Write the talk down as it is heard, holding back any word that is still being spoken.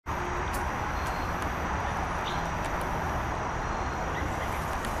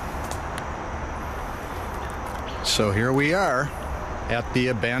So here we are at the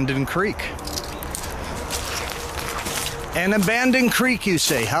abandoned creek. An abandoned creek, you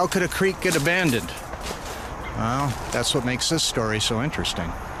say? How could a creek get abandoned? Well, that's what makes this story so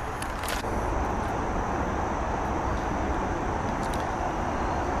interesting.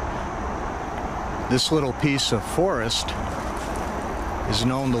 This little piece of forest is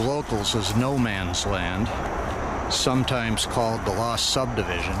known to locals as no man's land, sometimes called the Lost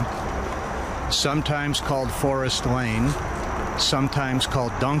Subdivision, sometimes called Forest Lane, sometimes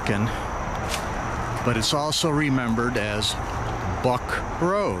called Duncan, but it's also remembered as Buck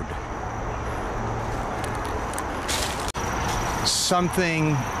Road.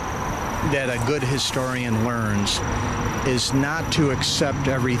 Something that a good historian learns is not to accept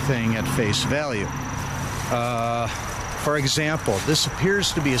everything at face value. For example, this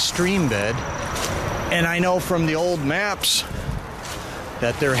appears to be a stream bed, and I know from the old maps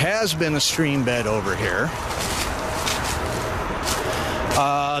that there has been a stream bed over here.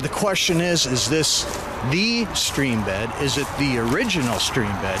 The question is this the stream bed? Is it the original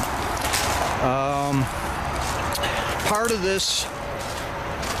stream bed? Part of this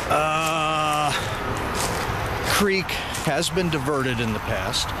creek has been diverted in the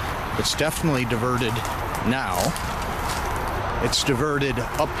past. It's definitely diverted now. It's diverted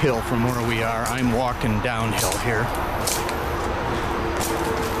uphill from where we are. I'm walking downhill here.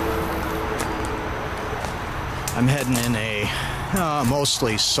 I'm heading in a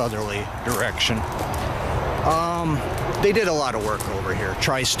mostly southerly direction. They did a lot of work over here.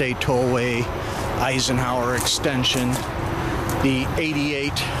 Tri-State Tollway, Eisenhower Extension, the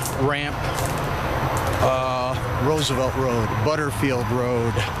 88 ramp, Roosevelt Road, Butterfield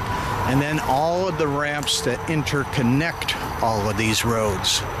Road, and then all of the ramps that interconnect all of these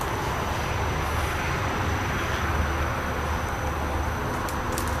roads.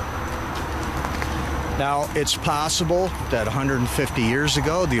 Now, it's possible that 150 years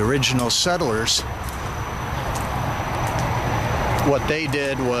ago, the original settlers, what they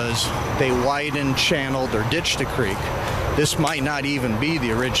did was they widened, channeled, or ditched a creek. This might not even be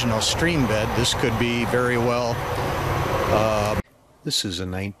the original stream bed. This could be very well... This is a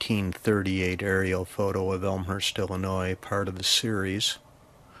 1938 aerial photo of Elmhurst, Illinois, part of the series.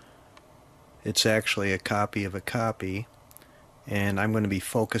 It's actually a copy of a copy, and I'm going to be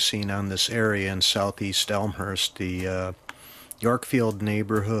focusing on this area in southeast Elmhurst, the Yorkfield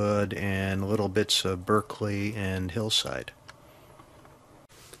neighborhood, and little bits of Berkeley and Hillside.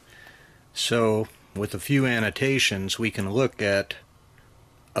 So, with a few annotations, we can look at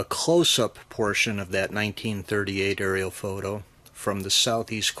a close-up portion of that 1938 aerial photo from the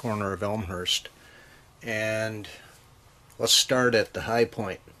southeast corner of Elmhurst. And let's start at the high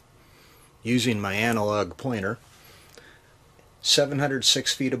point using my analog pointer.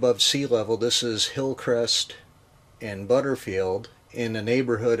 706 feet above sea level, this is Hillcrest and Butterfield in a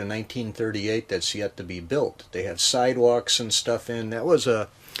neighborhood in 1938 that's yet to be built. They have sidewalks and stuff in. That was a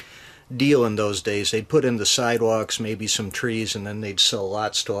deal in those days. They'd put in the sidewalks, maybe some trees, and then they'd sell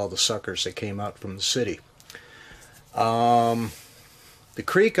lots to all the suckers that came out from the city. The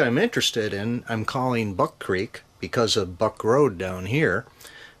creek I'm interested in, I'm calling Buck Creek because of Buck Road down here.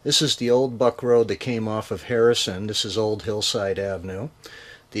 This is the old Buck Road that came off of Harrison. This is Old Hillside Avenue.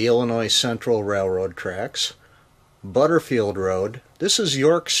 The Illinois Central Railroad tracks. Butterfield Road. This is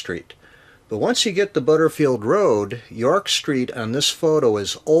York Street. But once you get to Butterfield Road, York Street on this photo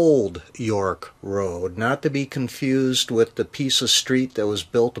is Old York Road, not to be confused with the piece of street that was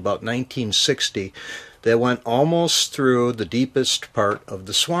built about 1960 that went almost through the deepest part of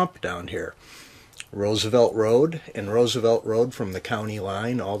the swamp down here. Roosevelt Road and Roosevelt Road from the county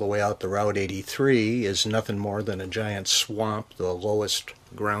line all the way out to Route 83 is nothing more than a giant swamp, the lowest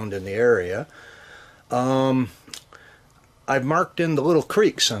ground in the area. I've marked in the little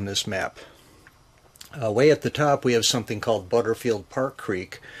creeks on this map. Way at the top we have something called Butterfield Park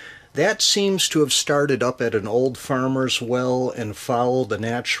Creek. That seems to have started up at an old farmer's well and followed the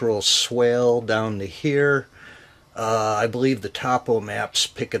natural swale down to here. I believe the topo maps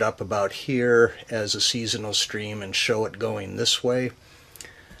pick it up about here as a seasonal stream and show it going this way.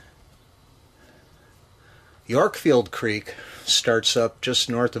 Yorkfield Creek starts up just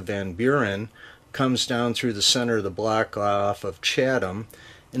north of Van Buren, comes down through the center of the block off of Chatham,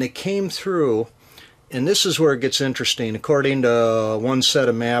 and it came through. And this is where it gets interesting. According to one set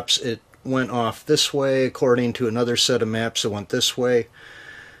of maps, it went off this way. According to another set of maps, it went this way.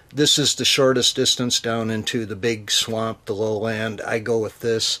 This is the shortest distance down into the big swamp, the lowland. I go with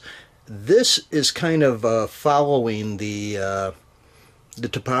this. This is kind of following the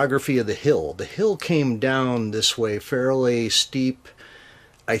topography of the hill. The hill came down this way, fairly steep.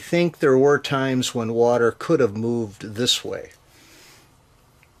 I think there were times when water could have moved this way.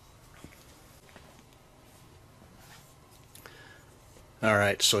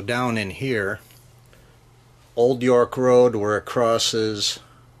 Alright, so down in here, Old York Road where it crosses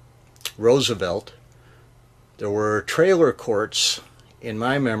Roosevelt, there were trailer courts, in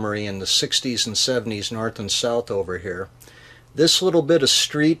my memory, in the 60s and 70s north and south over here. This little bit of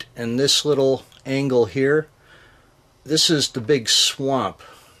street and this little angle here, this is the big swamp.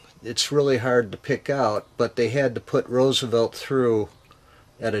 It's really hard to pick out, but they had to put Roosevelt through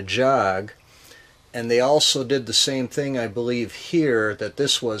at a jog. And they also did the same thing, I believe, here, that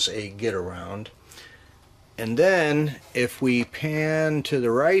this was a get-around. And then, if we pan to the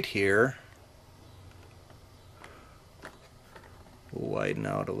right here, widen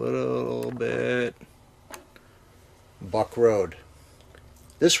out a little bit, Buck Road.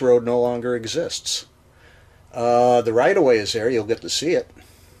 This road no longer exists. The right-of-way is there, you'll get to see it,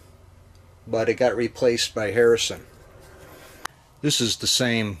 but it got replaced by Harrison. This is the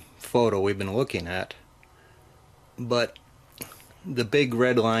same photo we've been looking at, but the big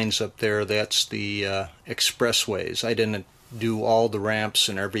red lines up there, that's the expressways. I didn't do all the ramps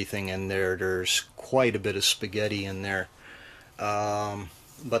and everything in there. There's quite a bit of spaghetti in there.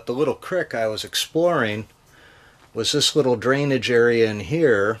 But the little creek I was exploring was this little drainage area in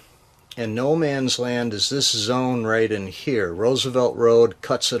here, and no man's land is this zone right in here. Roosevelt Road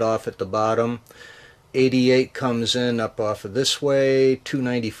cuts it off at the bottom. 88 comes in up off of this way,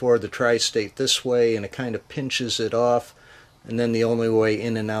 294 the tri-state this way, and it kind of pinches it off, and then the only way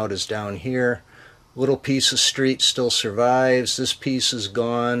in and out is down here. Little piece of street still survives. This piece is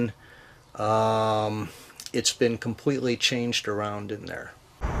gone. It's been completely changed around in there.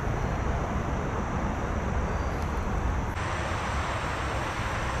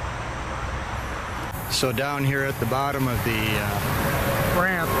 So down here at the bottom of the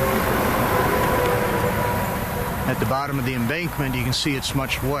ramp, at the bottom of the embankment, you can see it's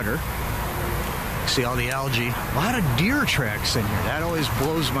much wetter. See all the algae. A lot of deer tracks in here. That always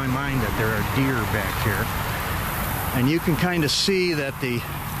blows my mind that there are deer back here. And you can kind of see that the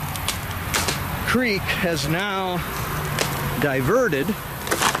creek has now diverted.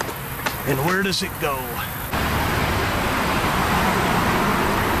 And where does it go?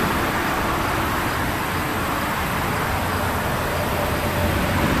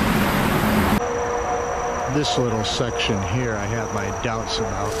 This little section here I have my doubts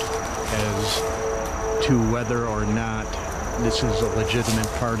about as to whether or not this is a legitimate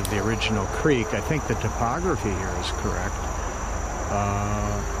part of the original creek. I think the topography here is correct,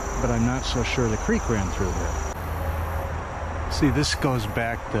 but I'm not so sure the creek ran through here. See, this goes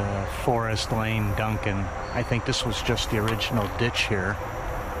back to Forest Lane, Duncan. I think this was just the original ditch here.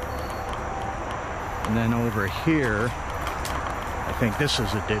 And then over here, I think this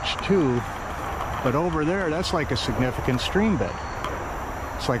is a ditch too. But over there, that's like a significant stream bed.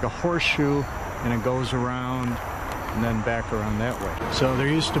 It's like a horseshoe, and it goes around and then back around that way. So there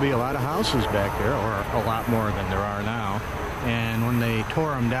used to be a lot of houses back there, or a lot more than there are now. And when they tore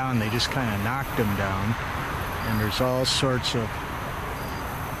them down, they just kind of knocked them down. And there's all sorts of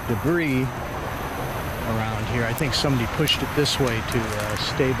debris around here. I think somebody pushed it this way to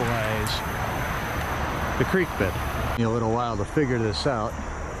stabilize the creek bed. It took me a little while to figure this out.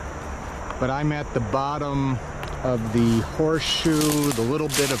 But I'm at the bottom of the horseshoe, the little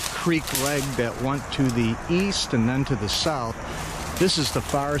bit of creek leg that went to the east and then to the south. This is the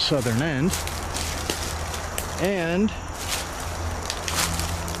far southern end. And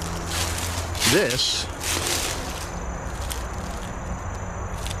this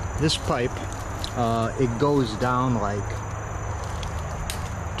pipe, it goes down like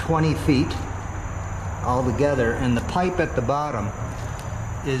 20 feet altogether, and the pipe at the bottom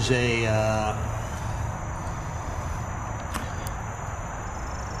is a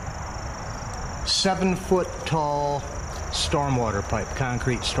 7-foot tall stormwater pipe,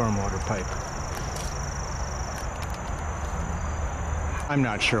 concrete stormwater pipe. I'm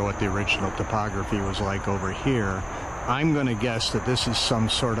not sure what the original topography was like over here. I'm going to guess that this is some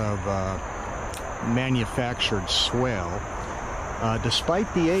sort of manufactured swale.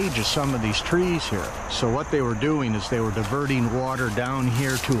 Despite the age of some of these trees here. So what they were doing is they were diverting water down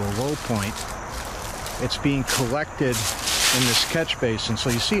here to a low point. It's being collected in this catch basin.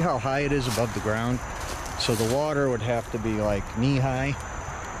 So you see how high it is above the ground? So the water would have to be like knee-high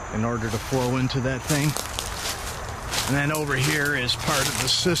in order to flow into that thing. And then over here is part of the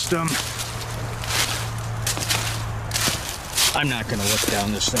system. I'm not going to look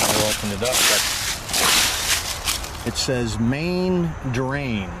down this thing. I'll open it up, but it says main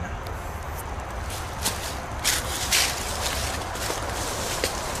drain.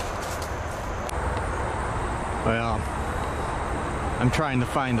 Well, I'm trying to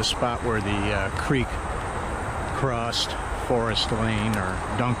find the spot where the creek crossed Forest Lane or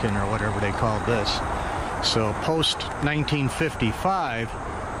Duncan or whatever they called this. So post 1955,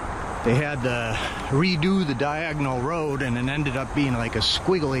 they had to redo the diagonal road, and it ended up being like a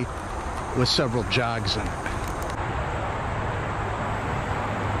squiggly with several jogs in it.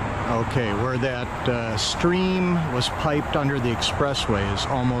 Okay, where that stream was piped under the expressway is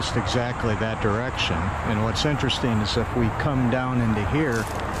almost exactly that direction. And what's interesting is if we come down into here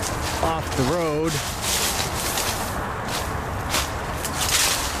off the road,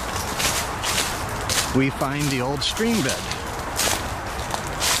 we find the old stream bed.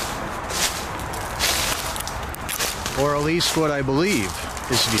 Or at least what I believe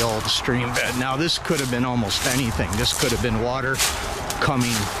is the old stream bed. Now this could have been almost anything. This could have been water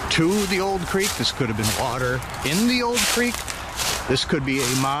coming to the old creek. This could have been water in the old creek. This could be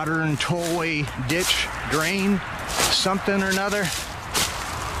a modern tollway ditch, drain, something or another.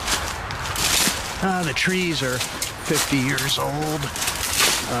 The trees are 50 years old.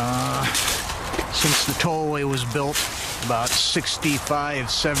 Since the tollway was built about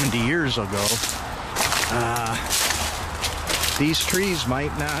 65, 70 years ago, these trees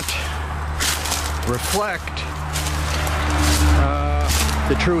might not reflect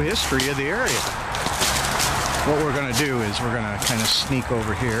the true history of the area. What we're going to do is we're going to kind of sneak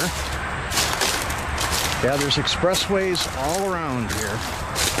over here. Yeah, there's expressways all around here.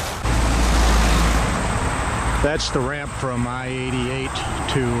 That's the ramp from I-88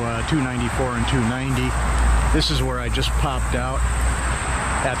 to 294 and 290. This is where I just popped out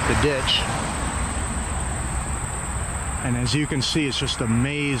at the ditch. And as you can see, it's just a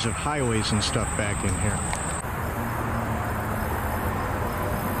maze of highways and stuff back in here.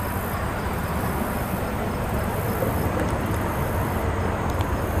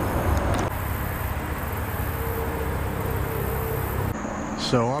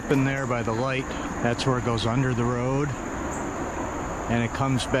 So up in there by the light, that's where it goes under the road. And it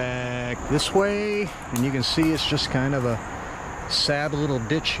comes back this way, and you can see it's just kind of a sad little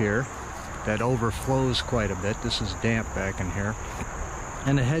ditch here that overflows quite a bit. This is damp back in here.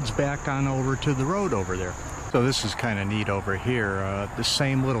 And it heads back on over to the road over there. So this is kind of neat over here. The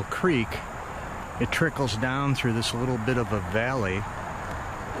same little creek, it trickles down through this little bit of a valley,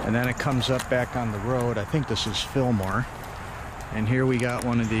 and then it comes up back on the road. I think this is Fillmore. And here we got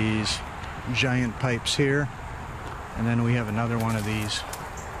one of these giant pipes here, and then we have another one of these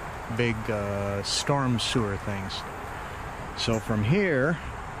big storm sewer things. So from here,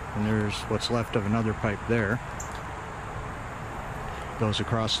 and there's what's left of another pipe there, goes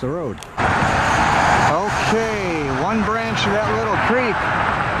across the road. Okay, one branch of that little creek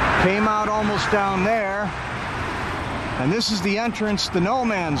came out almost down there, and this is the entrance to no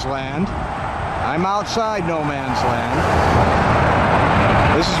man's land. I'm outside no man's land.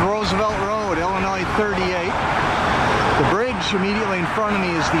 This is Roosevelt Road, Illinois 38. The bridge immediately in front of me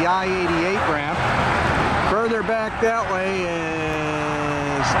is the I-88 ramp. Further back that way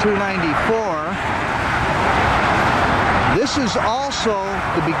is 294. This is also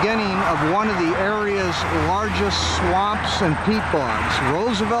the beginning of one of the area's largest swamps and peat bogs.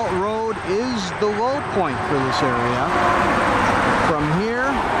 Roosevelt Road is the low point for this area. From here,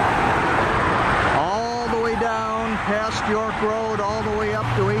 all the way down past York Road, all the way up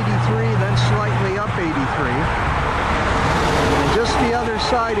to 83, then slightly up 83. And just the other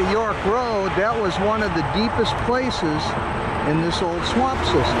side of York Road, that was one of the deepest places in this old swamp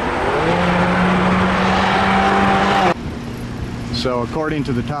system. So according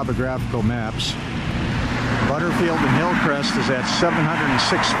to the topographical maps, Butterfield and Hillcrest is at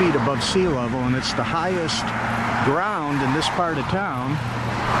 706 feet above sea level, and it's the highest ground in this part of town,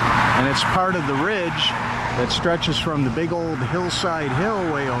 and it's part of the ridge that stretches from the big old hillside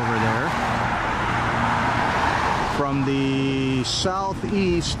hill way over there, from the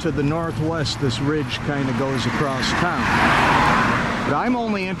southeast to the northwest. This ridge kind of goes across town, but I'm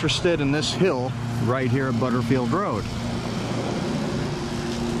only interested in this hill right here at Butterfield Road.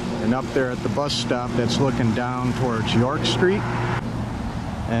 And up there at the bus stop, that's looking down towards York Street,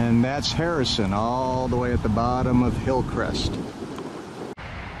 and that's Harrison all the way at the bottom of Hillcrest.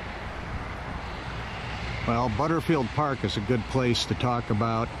 Well, Butterfield Park is a good place to talk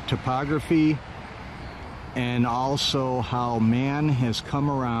about topography and also how man has come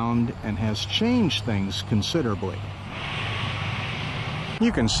around and has changed things considerably.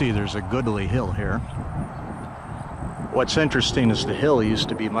 You can see there's a goodly hill here. What's interesting is the hill used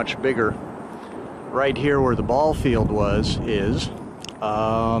to be much bigger. Right here where the ball field was is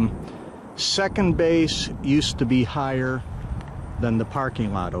second base used to be higher than the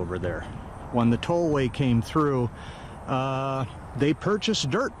parking lot over there. when the tollway came through, they purchased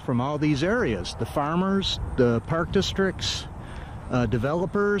dirt from all these areas. The farmers, the park districts,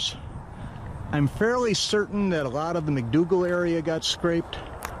 developers. I'm fairly certain that a lot of the McDougal area got scraped.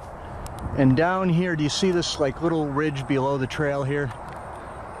 And down here, do you see this like little ridge below the trail here?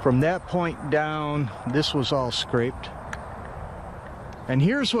 From that point down, this was all scraped. And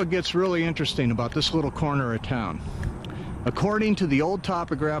here's what gets really interesting about this little corner of town. According to the old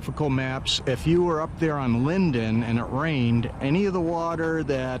topographical maps, if you were up there on Linden and it rained, any of the water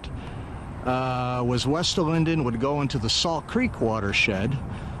that was west of Linden would go into the Salt Creek watershed,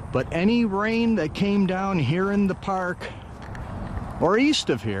 but any rain that came down here in the park or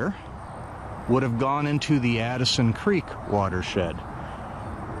east of here would have gone into the Addison Creek watershed.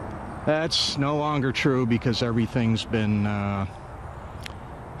 That's no longer true because everything's been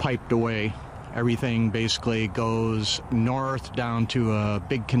piped away. Everything basically goes north down to a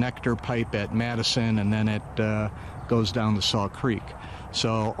big connector pipe at Madison, and then it goes down to Salt Creek.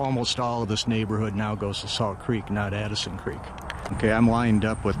 So almost all of this neighborhood now goes to Salt Creek, not Addison Creek. Okay, I'm lined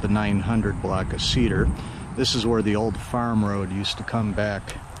up with the 900 block of Cedar. This is where the old farm road used to come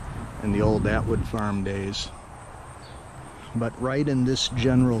back in the old Atwood Farm days. But right in this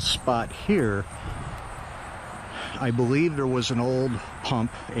general spot here, I believe there was an old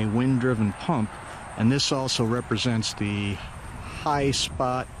pump, a wind-driven pump, and this also represents the high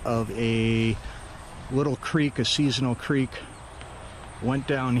spot of a little creek, a seasonal creek. Went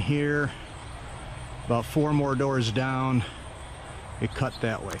down here, about 4 more doors down, it cut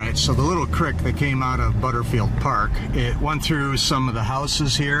that way. All right, so the little creek that came out of Butterfield Park, it went through some of the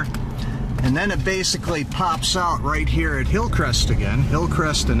houses here, and then it basically pops out right here at Hillcrest again,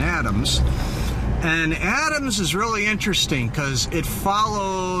 Hillcrest and Adams. And Adams is really interesting because it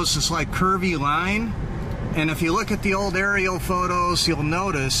follows this like curvy line, and if you look at the old aerial photos, you'll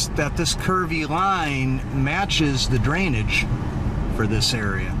notice that this curvy line matches the drainage for this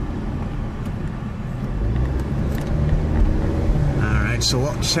area. Alright, so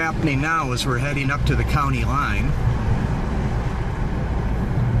what's happening now is we're heading up to the county line.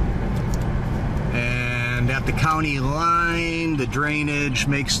 And at the county line, the drainage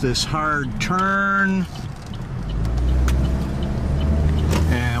makes this hard turn.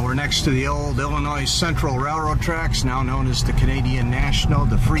 And we're next to the old Illinois Central Railroad tracks, now known as the Canadian National,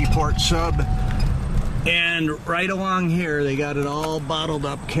 the Freeport sub. And right along here, they got it all bottled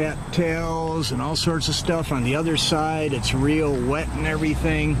up, cattails and all sorts of stuff. On the other side, it's real wet and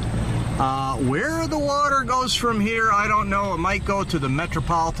everything. Where the water goes from here, I don't know. It might go to the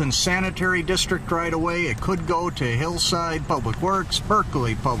Metropolitan Sanitary District right away. It could go to Hillside Public Works,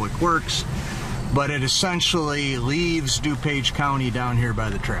 Berkeley Public Works, but it essentially leaves DuPage County down here by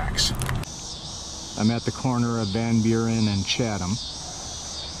the tracks. I'm at the corner of Van Buren and Chatham.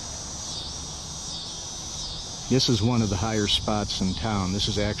 This is one of the higher spots in town. This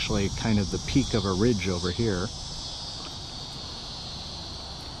is actually kind of the peak of a ridge over here.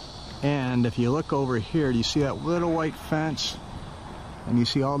 And if you look over here, do you see that little white fence? And you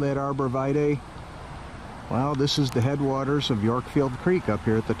see all that arborvitae? Well, this is the headwaters of Yorkfield Creek up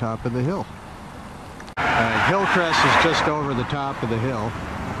here at the top of the hill. Hillcrest is just over the top of the hill.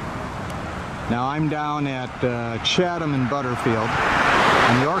 Now I'm down at Chatham and Butterfield.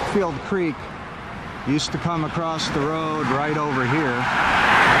 And Yorkfield Creek used to come across the road right over here.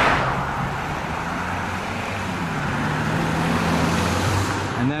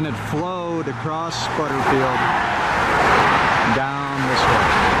 And then it flowed across Butterfield down this way.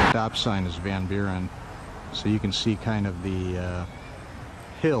 The stop sign is Van Buren, so you can see kind of the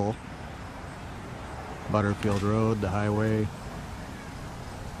hill, Butterfield Road, the highway.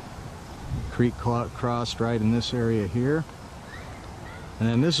 Creek crossed right in this area here. And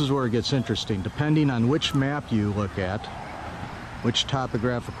then this is where it gets interesting. Depending on which map you look at, which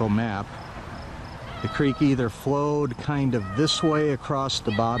topographical map, the creek either flowed kind of this way across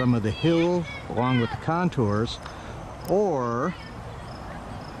the bottom of the hill along with the contours, or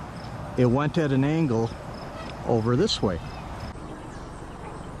it went at an angle over this way.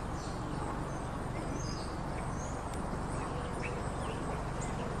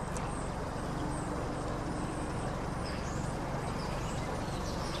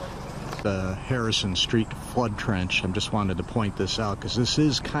 The Harrison Street flood trench. I just wanted to point this out because this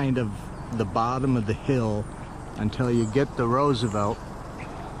is kind of the bottom of the hill until you get to Roosevelt,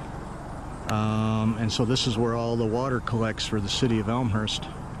 and so this is where all the water collects for the city of Elmhurst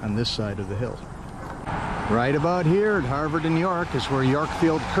on this side of the hill. Right about here at Harvard and York is where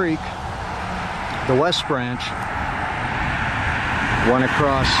Yorkfield Creek, the West Branch, went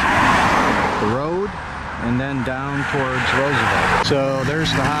across the road and then down towards Roosevelt. So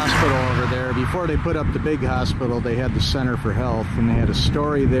there's the hospital over there. Before they put up the big hospital, they had the Center for Health, and they had a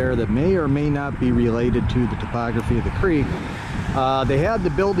story there that may or may not be related to the topography of the creek. They had the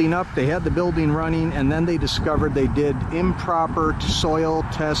building up, they had the building running, and then they discovered they did improper soil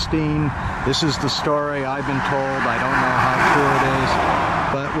testing. This is the story I've been told. I don't know how true it is,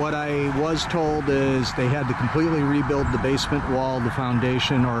 but what I was told is they had to completely rebuild the basement wall, the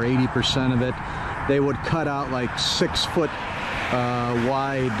foundation, or 80% of it. They would cut out like 6-foot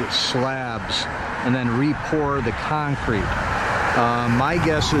wide slabs and then re-pour the concrete. My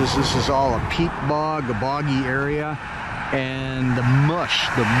guess is this is all a peat bog, a boggy area. And the muck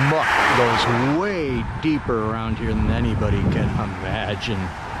goes way deeper around here than anybody can imagine.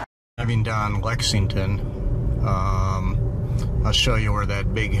 Driving down Lexington, I'll show you where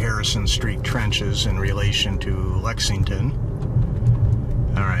that big Harrison Street trench is in relation to Lexington.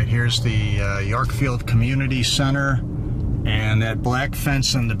 All right, here's the Yorkfield Community Center, and that black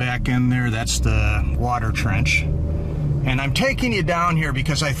fence on the back end there, that's the water trench. And I'm taking you down here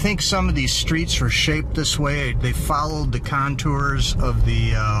because I think some of these streets are shaped this way. They followed the contours of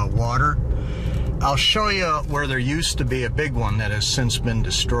the water. I'll show you where there used to be a big one that has since been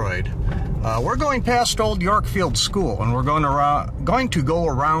destroyed. We're going past Old Yorkfield School, and we're going to go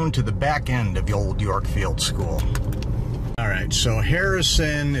around to the back end of the Old Yorkfield School. All right, so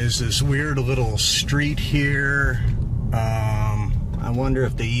Harrison is this weird little street here. I wonder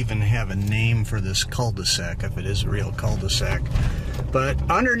if they even have a name for this cul-de-sac, if it is a real cul-de-sac. But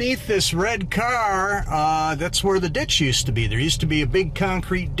underneath this red car, that's where the ditch used to be. There used to be a big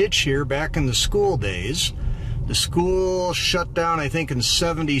concrete ditch here back in the school days. The school shut down, I think, in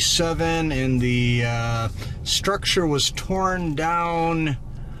 '77, and the structure was torn down,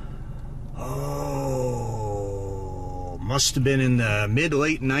 must have been in the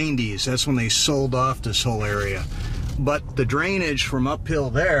mid-late 90s. That's when they sold off this whole area. But the drainage from uphill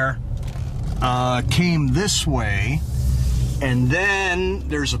there came this way, and then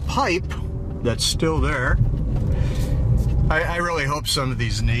there's a pipe that's still there. I really hope some of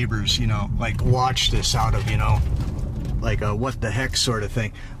these neighbors, you know, like watch this out of, you know, like a what the heck sort of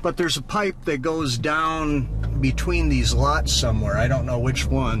thing. But there's a pipe that goes down between these lots somewhere. I don't know which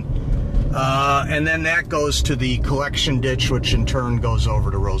one. And then that goes to the collection ditch, which in turn goes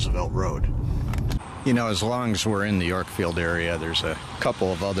over to Roosevelt Road. You know, as long as we're in the Yorkfield area, there's a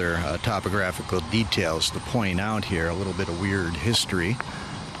couple of other topographical details to point out here, a little bit of weird history.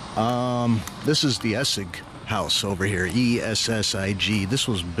 This is the Essig house over here, E-S-S-I-G. This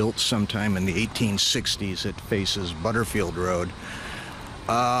was built sometime in the 1860s. It faces Butterfield Road.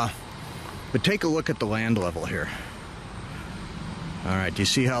 But take a look at the land level here. All right, do you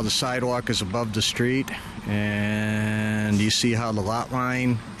see how the sidewalk is above the street? And do you see how the lot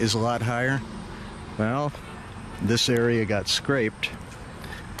line is a lot higher? Well, this area got scraped.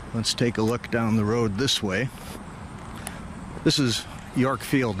 Let's take a look down the road this way. This is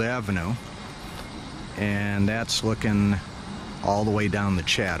Yorkfield Avenue, and that's looking all the way down the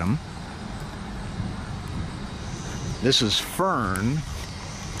Chatham. This is Fern,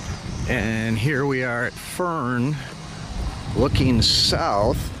 and here we are at Fern, looking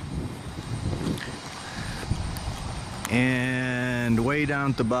south. And way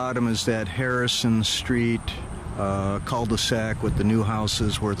down at the bottom is that Harrison Street cul-de-sac with the new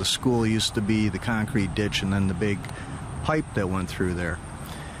houses where the school used to be, the concrete ditch, and then the big pipe that went through there.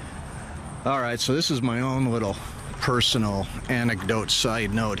 Alright, so this is my own little personal anecdote,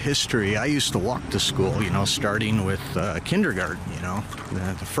 side note, history. I used to walk to school, you know, starting with kindergarten, you know.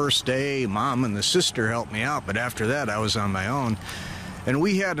 The first day, Mom and the sister helped me out, but after that I was on my own. And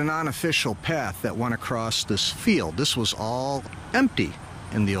we had an unofficial path that went across this field. This was all empty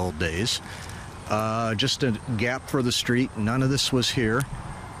in the old days. Just a gap for the street. None of this was here.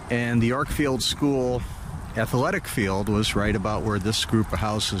 And the Yorkfield School athletic field was right about where this group of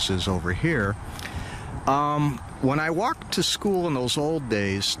houses is over here. When I walked to school in those old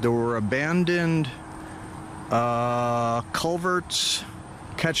days, there were abandoned culverts,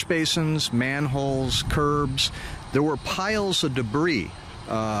 catch basins, manholes, curbs. There were piles of debris,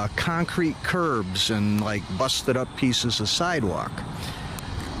 concrete curbs, and like busted up pieces of sidewalk.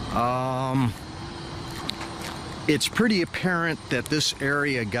 It's pretty apparent that this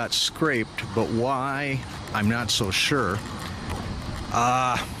area got scraped, but why, I'm not so sure.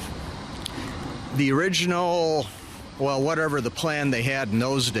 The original, well, whatever the plan they had in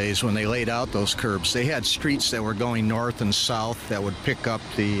those days when they laid out those curbs, they had streets that were going north and south that would pick up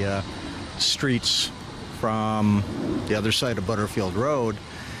the streets from the other side of Butterfield Road.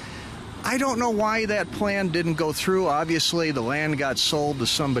 I don't know why that plan didn't go through. Obviously the land got sold to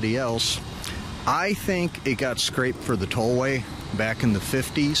somebody else. I think it got scraped for the tollway back in the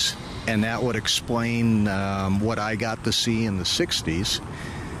 50s, and that would explain what I got to see in the 60s.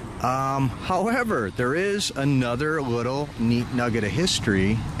 However, there is another little neat nugget of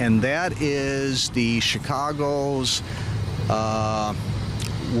history, and that is the Chicago's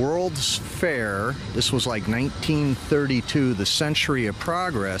World's Fair. This was like 1932, the Century of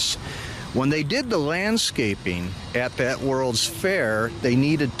Progress. When they did the landscaping at that World's Fair, they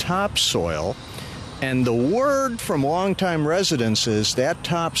needed topsoil, and the word from longtime residents is that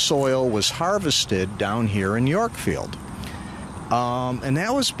topsoil was harvested down here in Yorkfield. And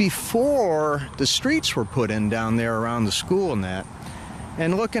that was before the streets were put in down there around the school and that.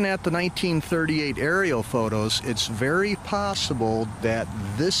 And looking at the 1938 aerial photos, it's very possible that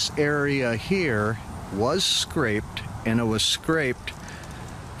this area here was scraped, and it was scraped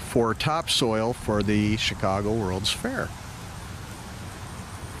for topsoil for the Chicago World's Fair.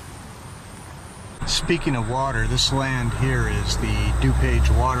 Speaking of water, this land here is the DuPage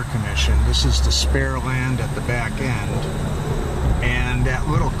Water Commission. This is the spare land at the back end. And that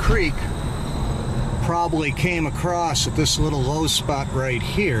little creek probably came across at this little low spot right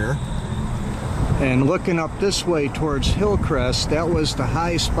here. And looking up this way towards Hillcrest, that was the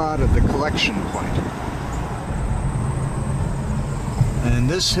high spot of the collection point. And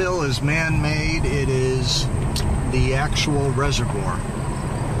this hill is man-made. It is the actual reservoir.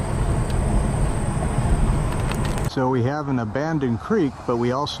 So we have an abandoned creek, but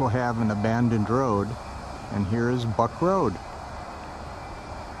we also have an abandoned road. And here is Buck Road,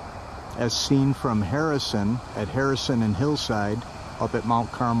 as seen from Harrison, at Harrison and Hillside, up at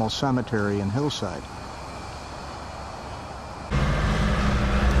Mount Carmel Cemetery in Hillside.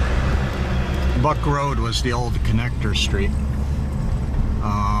 Buck Road was the old connector street.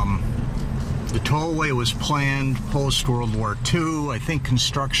 The tollway was planned post-World War II. I think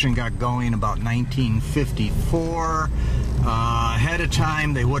construction got going about 1954. Ahead of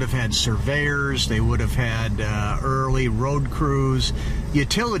time, they would have had surveyors, they would have had early road crews,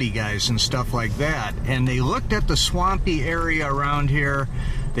 utility guys and stuff like that. And they looked at the swampy area around here,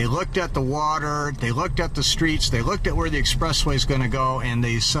 they looked at the water, they looked at the streets, they looked at where the expressway is going to go, and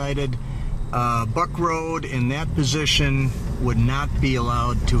they decided Buck Road in that position would not be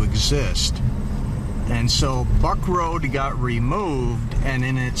allowed to exist. And so Buck Road got removed, and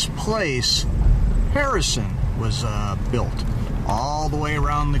in its place, Harrison was built all the way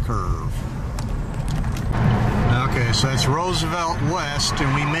around the curve. Okay, so that's Roosevelt West,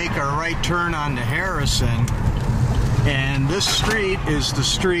 and we make our right turn onto Harrison, and this street is the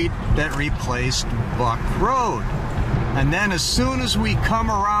street that replaced Buck Road. And then as soon as we come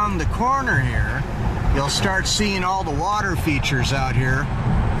around the corner here, you'll start seeing all the water features out here,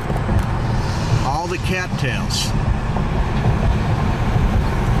 all the cattails.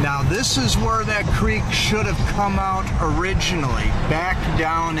 Now this is where that creek should have come out originally, back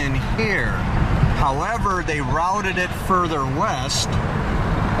down in here. However, they routed it further west,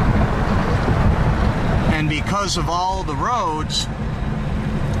 and because of all the roads,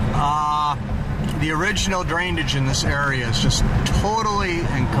 the original drainage in this area is just totally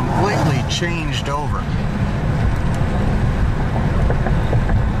and completely changed over.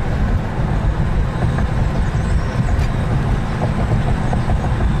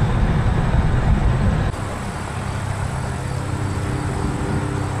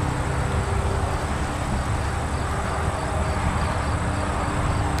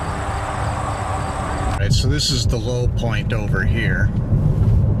 So this is the low point over here.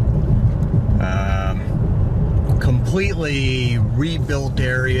 Completely rebuilt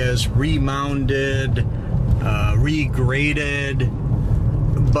areas, remounded, regraded.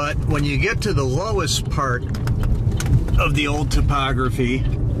 But when you get to the lowest part of the old topography,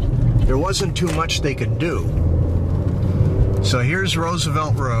 there wasn't too much they could do. So here's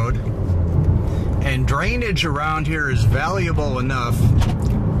Roosevelt Road, and drainage around here is valuable enough.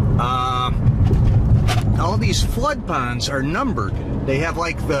 All these flood ponds are numbered. They have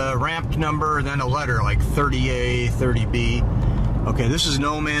like the ramp number and then a letter like 30A, 30B. Okay, this is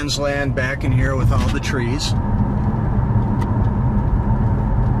no man's land back in here with all the trees.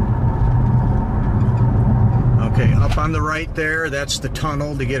 Okay, up on the right there, that's the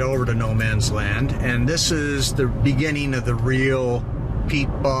tunnel to get over to no man's land. And this is the beginning of the real peat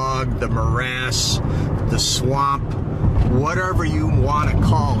bog, the morass, the swamp, whatever you want to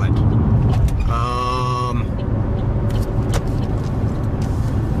call it.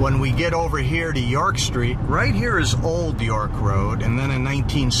 When we get over here to York Street, right here is Old York Road, and then in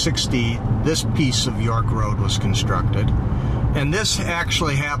 1960 this piece of York Road was constructed. And this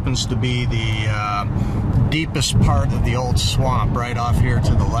actually happens to be the deepest part of the old swamp, right off here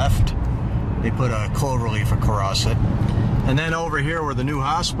to the left. They put a cloverleaf across it. And then over here where the new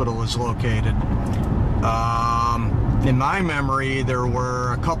hospital is located, in my memory, there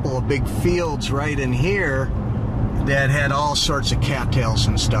were a couple of big fields right in here that had all sorts of cattails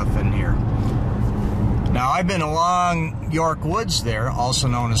and stuff in here. Now, I've been along York Woods there, also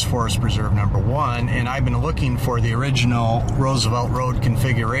known as Forest Preserve Number 1, and I've been looking for the original Roosevelt Road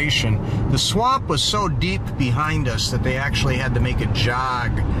configuration. The swamp was so deep behind us that they actually had to make a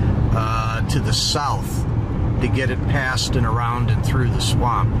jog to the south to get it past and around and through the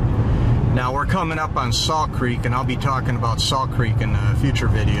swamp. Now, we're coming up on Salt Creek, and I'll be talking about Salt Creek in future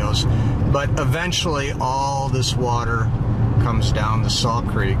videos, but eventually all this water comes down the Salt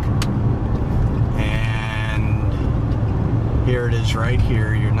Creek. And here it is right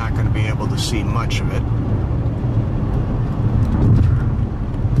here. You're not going to be able to see much of it.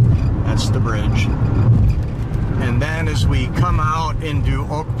 That's the bridge. And then as we come out into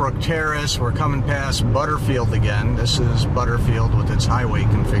Oak Brook Terrace, we're coming past Butterfield again. This is Butterfield with its highway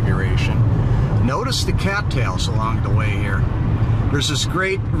configuration. Notice the cattails along the way here. There's this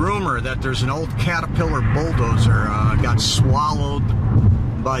great rumor that there's an old Caterpillar bulldozer got swallowed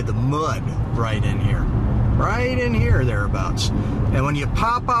by the mud right in here. Right in here, thereabouts. And when you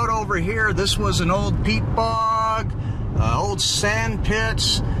pop out over here, this was an old peat bog, old sand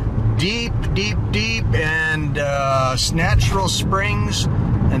pits, deep, deep, deep, and natural springs,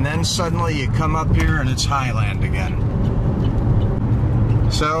 and then suddenly you come up here and it's highland again.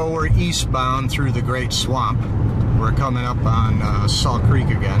 So we're eastbound through the Great Swamp. We're coming up on Salt Creek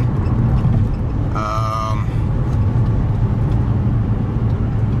again.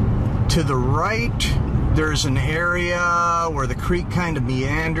 To the right, there's an area where the creek kind of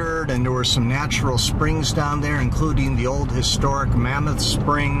meandered, and there were some natural springs down there, including the old historic Mammoth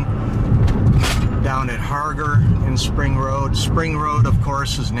Spring down at Harger in Spring Road. Spring Road, of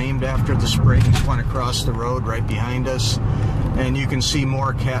course, is named after the springs, one across the road right behind us. And you can see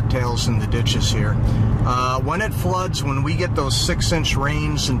more cattails in the ditches here. When it floods, when we get those 6-inch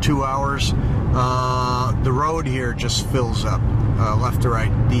rains in 2 hours, the road here just fills up, left to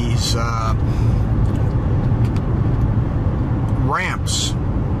right. These ramps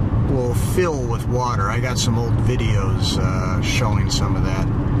will fill with water. I got some old videos showing some of that.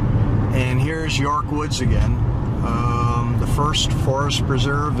 And here's York Woods again, the first forest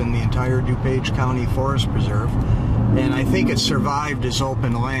preserve in the entire DuPage County Forest Preserve. And I think it survived as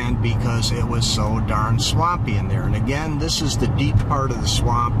open land because it was so darn swampy in there. And again, this is the deep part of the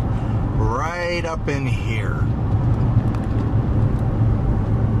swamp right up in here.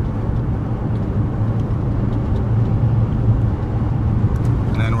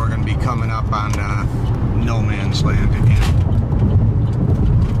 And then we're going to be coming up on no man's land again.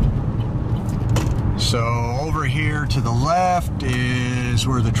 So over here to the left is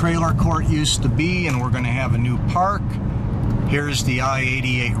where the trailer court used to be, and we're going to have a new park. Here's the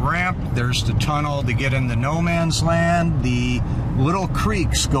I-88 ramp. There's the tunnel to get into no man's land. The little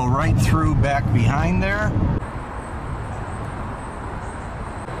creeks go right through back behind there.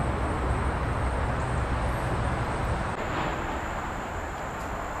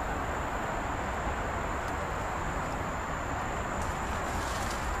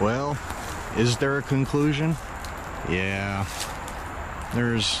 Well, is there a conclusion? Yeah,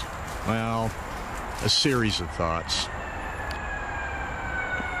 there's, well, a series of thoughts.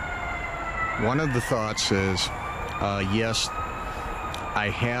 One of the thoughts is, yes, I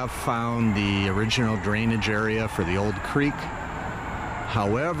have found the original drainage area for the old creek.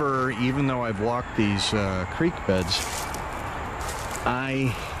 However, even though I've walked these creek beds,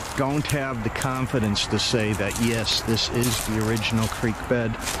 I don't have the confidence to say that, yes, this is the original creek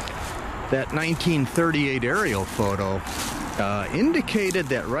bed. That 1938 aerial photo indicated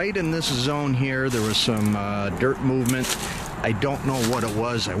that right in this zone here there was some dirt movement. I don't know what it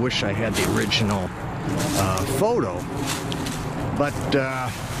was. I wish I had the original photo. But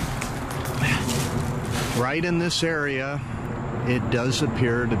right in this area, it does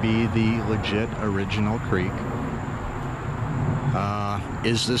appear to be the legit original creek.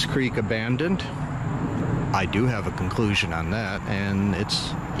 Is this creek abandoned? I do have a conclusion on that, and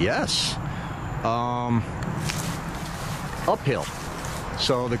it's yes. Uphill.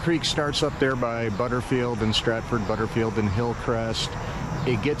 So the creek starts up there by Butterfield and Stratford, Butterfield and Hillcrest.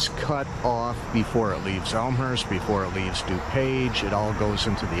 It gets cut off before it leaves Elmhurst, before it leaves DuPage. It all goes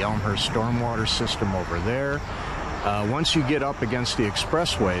into the Elmhurst stormwater system over there. Once you get up against the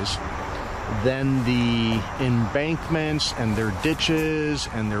expressways, then the embankments and their ditches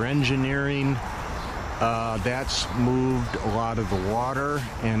and their engineering, that's moved a lot of the water,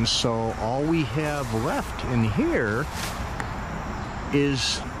 and so all we have left in here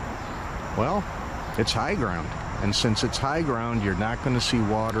is Well, it's high ground. And since it's high ground, you're not going to see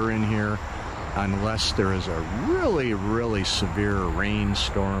water in here unless there is a really, really severe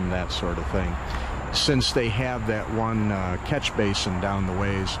rainstorm, that sort of thing. Since they have that one catch basin down the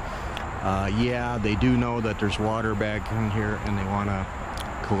ways, yeah, they do know that there's water back in here, and they want to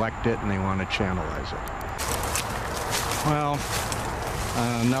collect it and they want to channelize it. Well,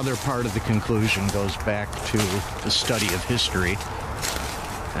 another part of the conclusion goes back to the study of history.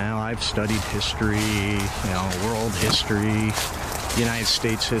 Now, I've studied history, you know, world history, United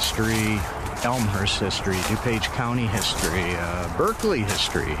States history, Elmhurst history, DuPage County history, Berkeley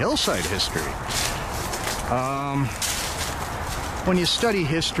history, Hillside history. When you study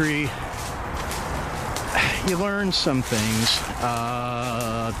history, you learn some things.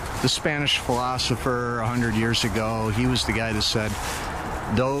 The Spanish philosopher 100 years ago, he was the guy that said,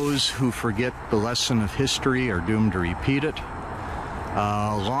 those who forget the lesson of history are doomed to repeat it.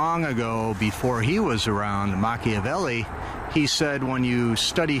 Long ago, before he was around, Machiavelli, he said when you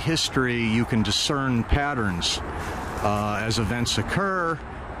study history, you can discern patterns as events occur,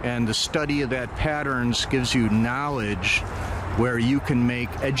 and the study of that patterns gives you knowledge where you can make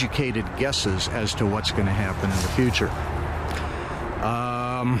educated guesses as to what's going to happen in the future.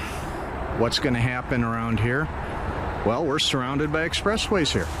 What's going to happen around here? Well, we're surrounded by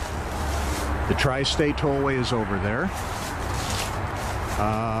expressways here. The Tri-State Tollway is over there.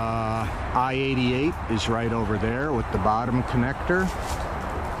 I-88 is right over there with the bottom connector.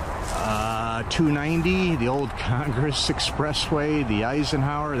 290, the old Congress Expressway, the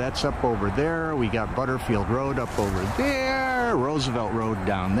Eisenhower, that's up over there. We got Butterfield Road up over there, Roosevelt Road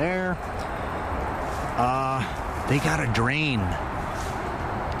down there. They gotta drain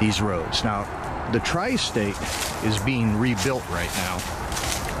these roads. Now, the Tri-State is being rebuilt right now,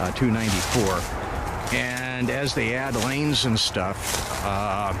 294. And as they add lanes and stuff,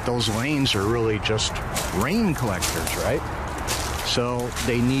 those lanes are really just rain collectors, right? So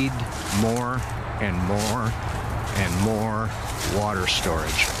they need more and more and more water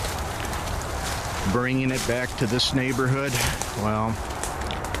storage. Bringing it back to this neighborhood, well,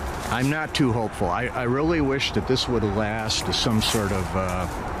 I'm not too hopeful. I really wish that this would last as some sort of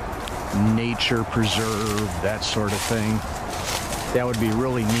nature preserve, that sort of thing. That would be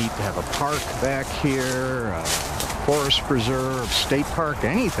really neat to have a park back here, a forest preserve, state park,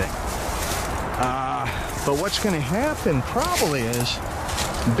 anything. But what's going to happen probably is,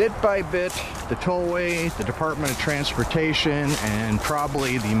 bit by bit, the tollway, the Department of Transportation, and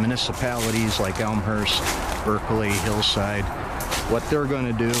probably the municipalities like Elmhurst, Berkeley, Hillside, what they're going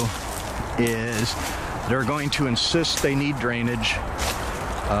to do is they're going to insist they need drainage,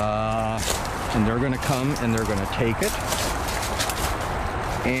 and they're going to come and they're going to take it.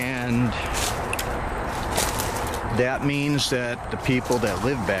 And that means that the people that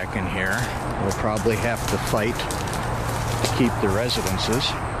live back in here will probably have to fight to keep their residences,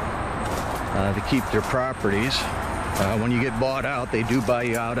 to keep their properties. When you get bought out, they do buy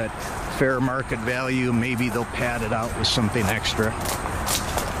you out at fair market value. Maybe they'll pad it out with something extra.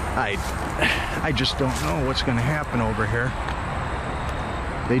 I just don't know what's going to happen over here.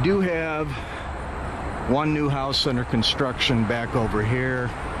 They do have one new house under construction back over here.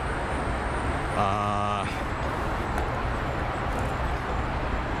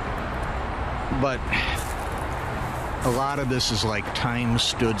 But a lot of this is like time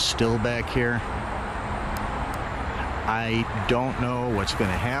stood still back here. I don't know what's going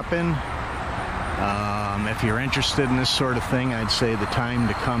to happen. If you're interested in this sort of thing, I'd say the time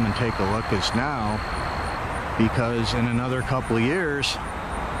to come and take a look is now, because in another couple of years,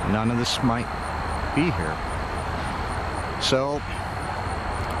 none of this might be here. So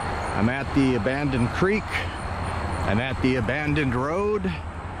I'm at the abandoned creek. I'm at the abandoned road.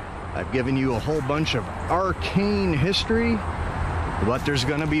 I've given you a whole bunch of arcane history, but there's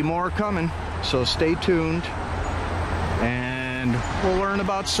going to be more coming, so stay tuned, and we'll learn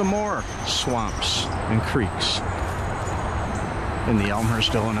about some more swamps and creeks in the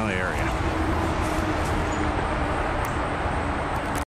Elmhurst, Illinois area.